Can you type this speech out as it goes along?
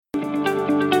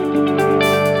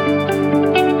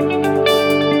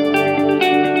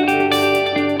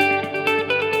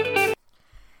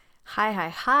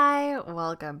Hi.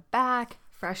 Welcome back.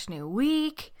 Fresh new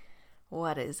week.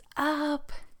 What is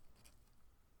up?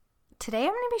 Today I'm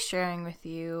going to be sharing with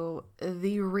you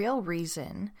the real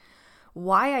reason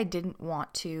why I didn't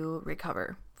want to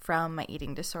recover from my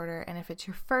eating disorder. And if it's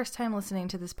your first time listening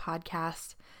to this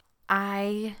podcast,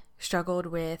 I struggled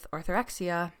with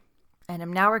orthorexia and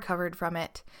am now recovered from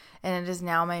it. And it is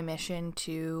now my mission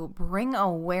to bring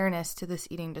awareness to this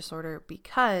eating disorder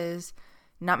because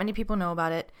not many people know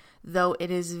about it, though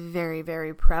it is very,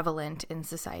 very prevalent in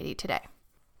society today.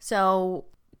 So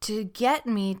to get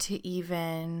me to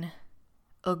even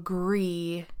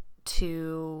agree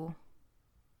to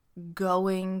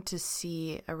going to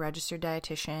see a registered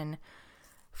dietitian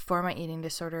for my eating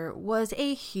disorder was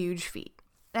a huge feat.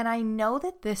 And I know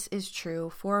that this is true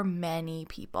for many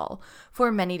people,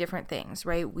 for many different things,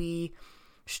 right? We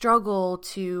struggle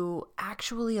to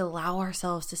actually allow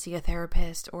ourselves to see a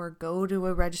therapist or go to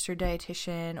a registered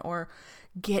dietitian or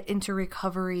get into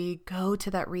recovery, go to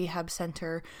that rehab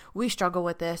center. We struggle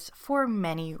with this for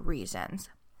many reasons.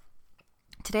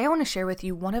 Today I want to share with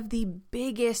you one of the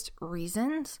biggest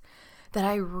reasons that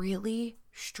I really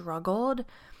struggled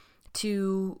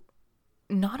to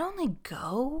not only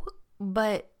go,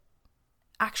 but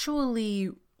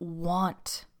actually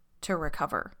want to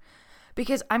recover.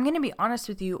 Because I'm going to be honest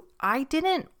with you, I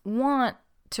didn't want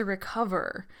to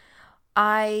recover.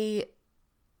 I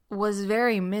was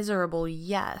very miserable,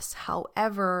 yes.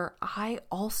 However, I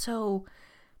also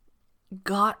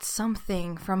got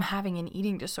something from having an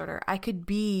eating disorder. I could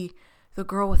be the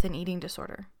girl with an eating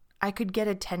disorder. I could get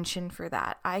attention for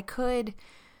that. I could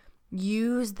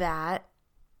use that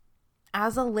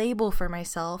as a label for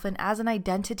myself and as an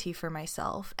identity for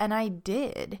myself. And I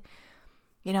did.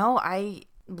 I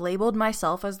labeled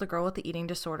myself as the girl with the eating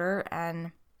disorder,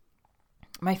 and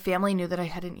my family knew that I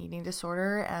had an eating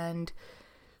disorder, and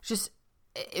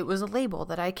it was a label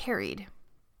that I carried.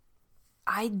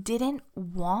 I didn't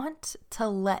want to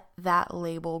let that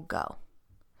label go.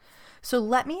 So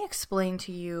let me explain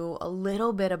to you a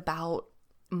little bit about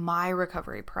my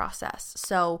recovery process.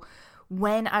 So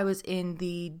when I was in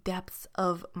the depths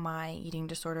of my eating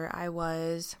disorder, I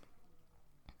was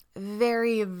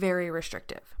very, very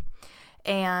restrictive.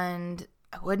 And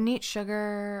I wouldn't eat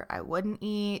sugar. I wouldn't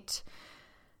eat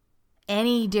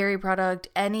any dairy product,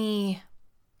 any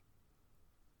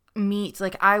meat.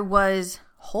 Like, I was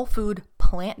whole food,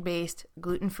 plant-based,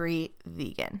 gluten-free,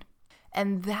 vegan.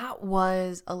 And that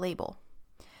was a label.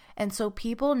 And so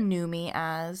people knew me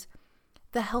as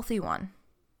the healthy one,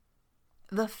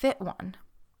 the fit one,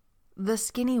 the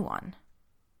skinny one,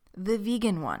 the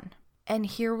vegan one. And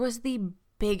here was the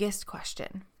biggest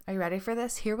question. Are you ready for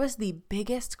this? Here was the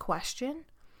biggest question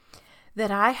that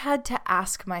I had to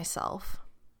ask myself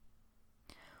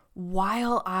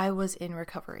while I was in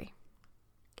recovery.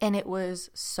 And it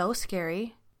was so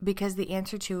scary because the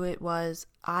answer to it was,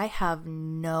 I have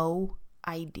no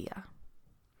idea.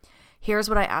 Here's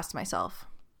what I asked myself.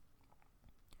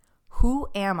 Who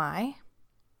am I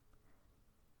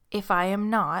if I am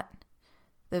not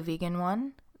the vegan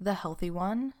one, the healthy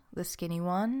one, the skinny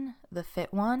one, the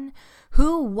fit one?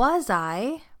 Who was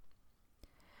I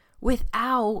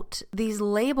without these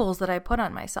labels that I put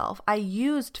on myself? I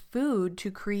used food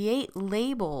to create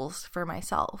labels for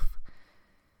myself.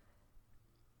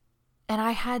 And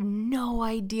I had no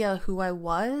idea who I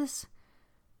was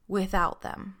without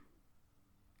them.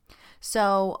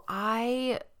 So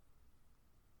I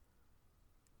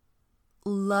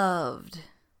loved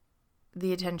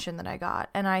the attention that I got.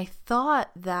 And I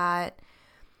thought that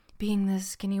being the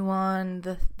skinny one,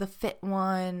 the fit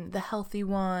one, the healthy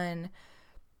one,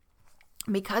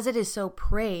 because it is so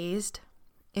praised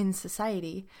in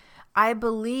society, I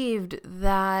believed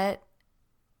that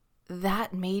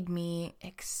made me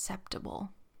acceptable,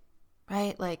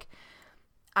 right? Like,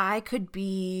 I could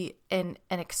be an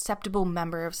acceptable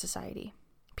member of society.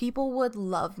 People would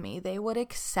love me. They would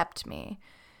accept me.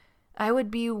 I would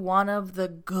be one of the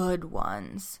good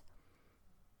ones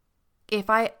if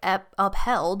I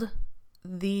upheld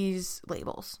these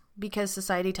labels, because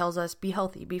society tells us be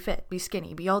healthy, be fit, be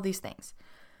skinny, be all these things.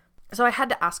 So I had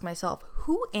to ask myself,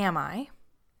 who am I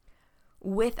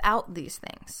without these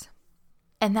things?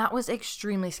 And that was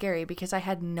extremely scary because I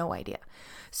had no idea.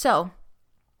 So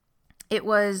it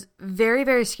was very,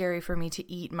 very scary for me to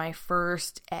eat my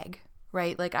first egg,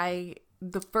 right? Like,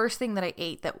 the first thing that I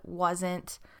ate that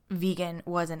wasn't vegan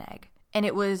was an egg. And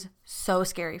it was so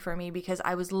scary for me because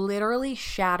I was literally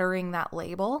shattering that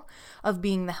label of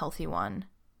being the healthy one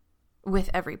with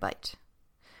every bite.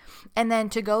 And then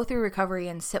to go through recovery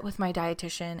and sit with my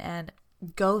dietitian and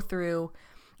go through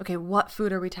okay, what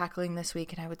food are we tackling this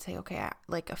week? And I would say, okay,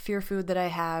 like a fear food that I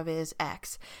have is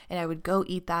X. And I would go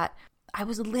eat that. I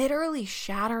was literally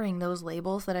shattering those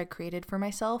labels that I created for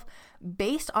myself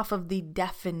based off of the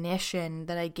definition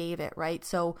that I gave it, right?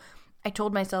 So I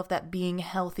told myself that being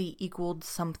healthy equaled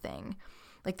something.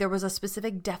 Like there was a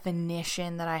specific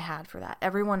definition that I had for that.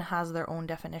 Everyone has their own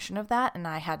definition of that, and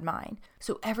I had mine.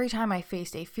 So every time I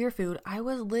faced a fear food, I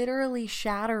was literally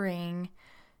shattering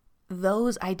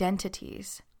those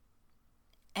identities.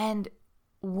 And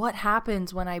what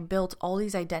happens when I built all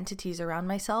these identities around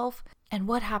myself? And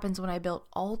what happens when I built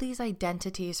all these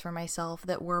identities for myself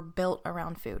that were built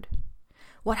around food?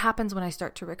 What happens when I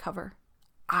start to recover?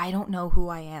 I don't know who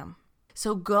I am.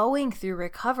 So going through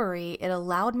recovery, it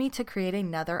allowed me to create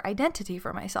another identity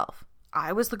for myself.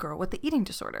 I was the girl with the eating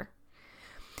disorder.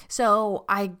 So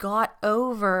I got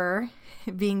over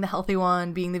being the healthy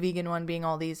one, being the vegan one, being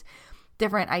all these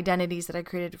different identities that I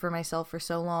created for myself for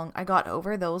so long. I got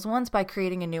over those ones by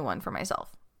creating a new one for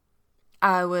myself.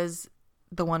 I was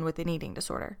the one with an eating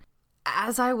disorder.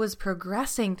 As I was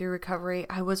progressing through recovery,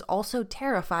 I was also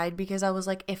terrified because I was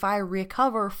like, if I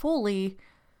recover fully,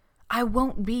 I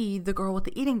won't be the girl with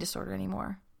the eating disorder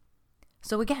anymore.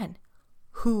 So again,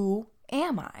 who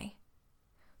am I?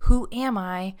 Who am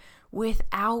I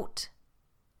without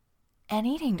an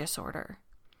eating disorder?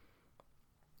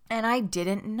 And I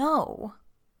didn't know,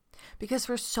 because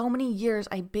for so many years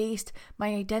I based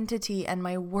my identity and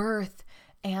my worth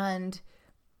and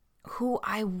who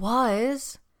I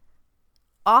was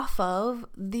off of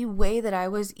the way that I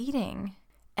was eating.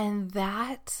 And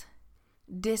that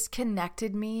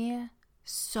disconnected me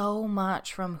so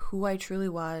much from who I truly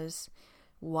was,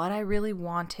 what I really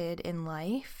wanted in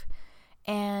life,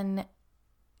 and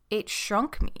it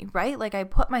shrunk me, right? Like I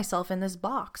put myself in this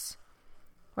box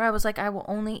where I was like, I will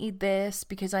only eat this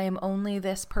because I am only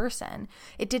this person.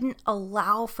 It didn't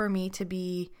allow for me to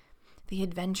be the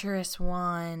adventurous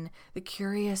one, the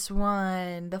curious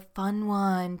one, the fun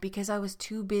one, because I was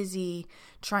too busy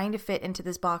trying to fit into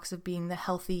this box of being the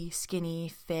healthy, skinny,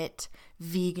 fit,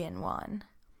 vegan one.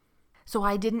 So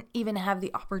I didn't even have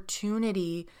the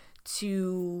opportunity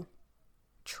to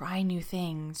try new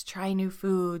things, try new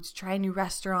foods, try new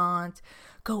restaurants,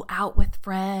 go out with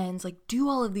friends, like do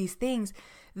all of these things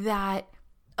that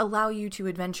allow you to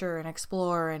adventure and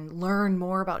explore and learn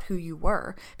more about who you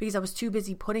were, because I was too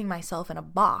busy putting myself in a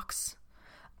box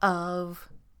of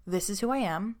this is who I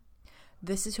am,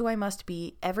 this is who I must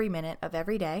be every minute of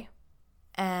every day,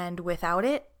 and without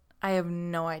it, I have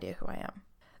no idea who I am.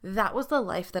 That was the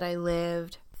life that I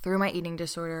lived through my eating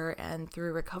disorder and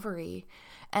through recovery.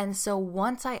 And so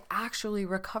once I actually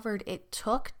recovered, it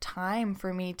took time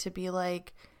for me to be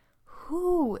like,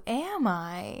 who am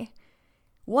I?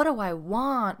 What do I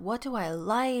want? What do I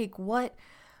like? What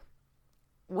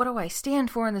do I stand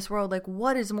for in this world? Like,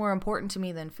 what is more important to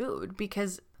me than food?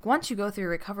 Because once you go through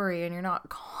recovery and you're not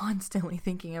constantly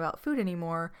thinking about food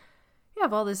anymore, you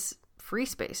have all this free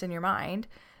space in your mind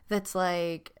that's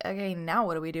like, okay, now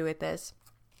what do we do with this?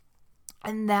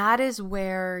 And that is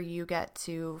where you get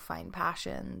to find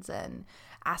passions and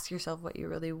ask yourself what you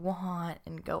really want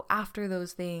and go after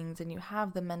those things. And you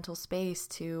have the mental space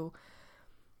to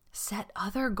set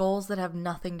other goals that have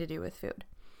nothing to do with food.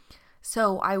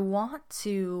 So I want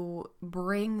to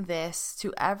bring this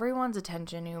to everyone's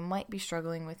attention who might be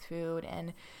struggling with food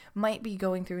and might be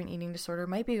going through an eating disorder,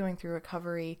 might be going through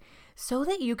recovery, so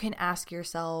that you can ask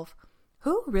yourself,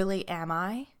 who really am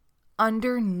I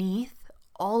underneath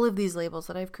all of these labels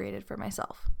that I've created for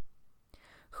myself?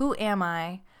 Who am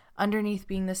I underneath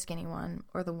being the skinny one,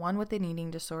 or the one with an eating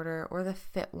disorder, or the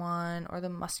fit one, or the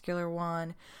muscular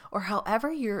one, or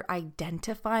however you're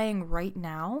identifying right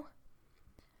now?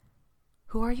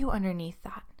 Who are you underneath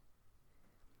that?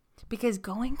 Because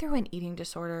going through an eating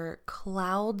disorder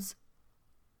clouds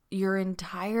your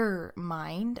entire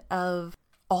mind of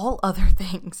all other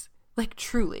things. Like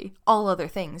truly, all other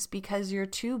things, because you're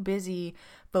too busy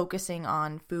focusing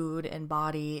on food and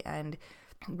body and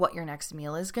what your next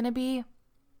meal is going to be,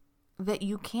 that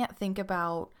you can't think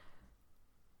about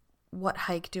what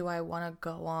hike do I want to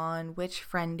go on, which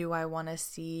friend do I want to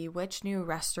see, which new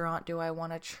restaurant do I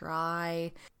want to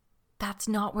try. That's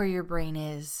not where your brain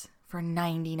is for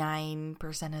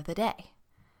 99% of the day.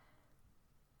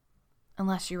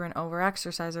 Unless you're an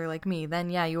over-exerciser like me, then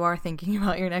yeah, you are thinking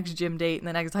about your next gym date and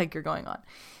the next hike you're going on.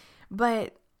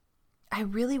 But I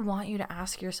really want you to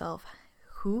ask yourself,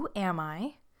 who am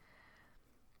I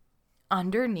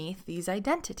underneath these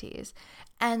identities?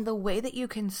 And the way that you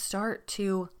can start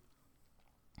to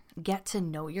get to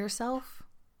know yourself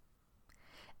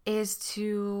is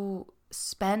to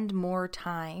spend more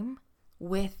time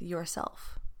with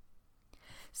yourself.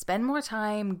 Spend more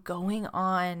time going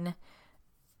on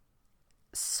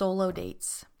solo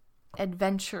dates,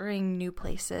 adventuring new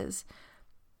places,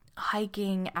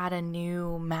 hiking at a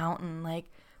new mountain. Like,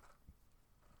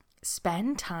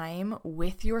 spend time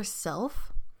with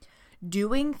yourself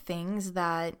doing things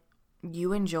that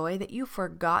you enjoy that you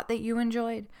forgot that you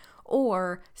enjoyed,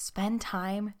 or spend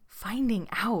time finding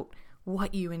out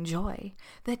what you enjoy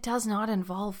that does not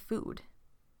involve food.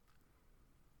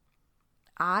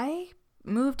 I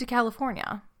moved to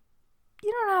California.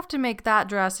 You don't have to make that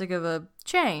drastic of a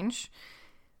change,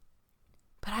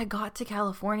 but I got to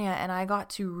California and I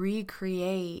got to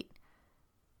recreate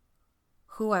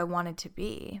who I wanted to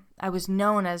be. I was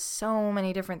known as so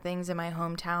many different things in my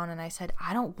hometown, and I said,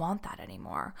 I don't want that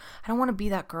anymore. I don't want to be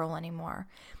that girl anymore.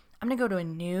 I'm going to go to a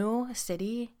new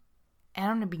city and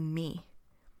I'm going to be me.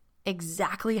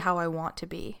 Exactly how I want to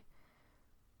be.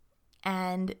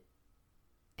 And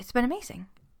it's been amazing.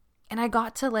 And I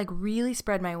got to like really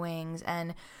spread my wings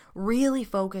and really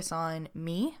focus on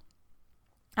me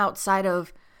outside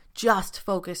of just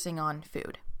focusing on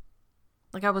food.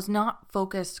 Like, I was not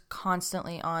focused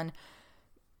constantly on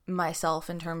myself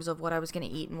in terms of what I was going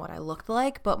to eat and what I looked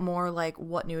like, but more like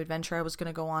what new adventure I was going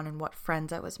to go on and what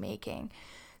friends I was making.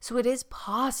 So it is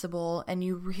possible, and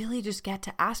you really just get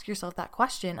to ask yourself that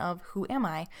question of who am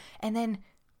I? And then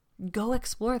go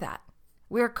explore that.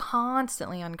 We're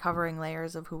constantly uncovering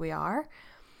layers of who we are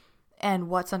and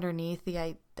what's underneath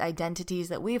the identities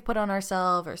that we've put on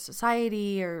ourselves or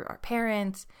society or our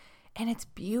parents. And it's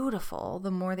beautiful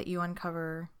the more that you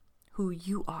uncover who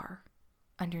you are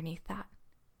underneath that.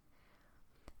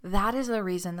 That is the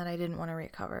reason that I didn't want to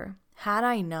recover. Had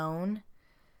I known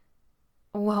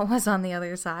what was on the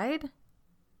other side,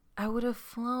 I would have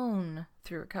flown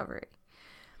through recovery.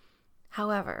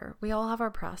 However, we all have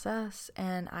our process,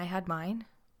 and I had mine.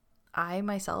 I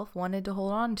myself wanted to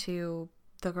hold on to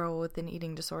the girl with an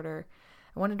eating disorder.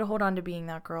 I wanted to hold on to being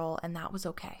that girl, and that was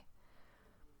okay.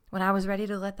 When I was ready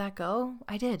to let that go,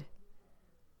 I did.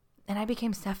 And I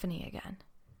became Stephanie again.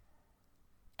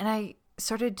 And I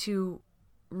started to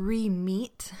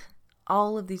re-meet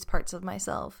all of these parts of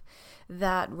myself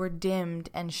that were dimmed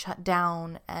and shut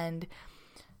down and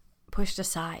pushed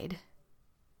aside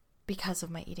because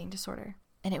of my eating disorder.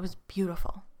 And it was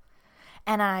beautiful.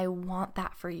 And I want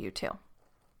that for you too.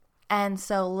 And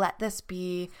so let this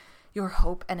be your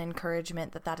hope and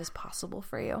encouragement that that is possible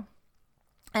for you.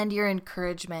 And your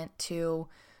encouragement to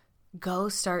go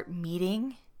start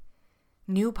meeting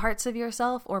new parts of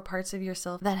yourself or parts of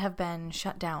yourself that have been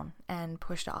shut down and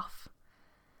pushed off.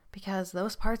 Because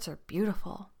those parts are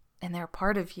beautiful and they're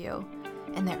part of you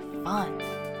and they're fun.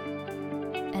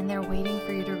 And they're waiting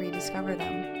for you to rediscover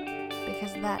them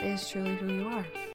because that is truly who you are.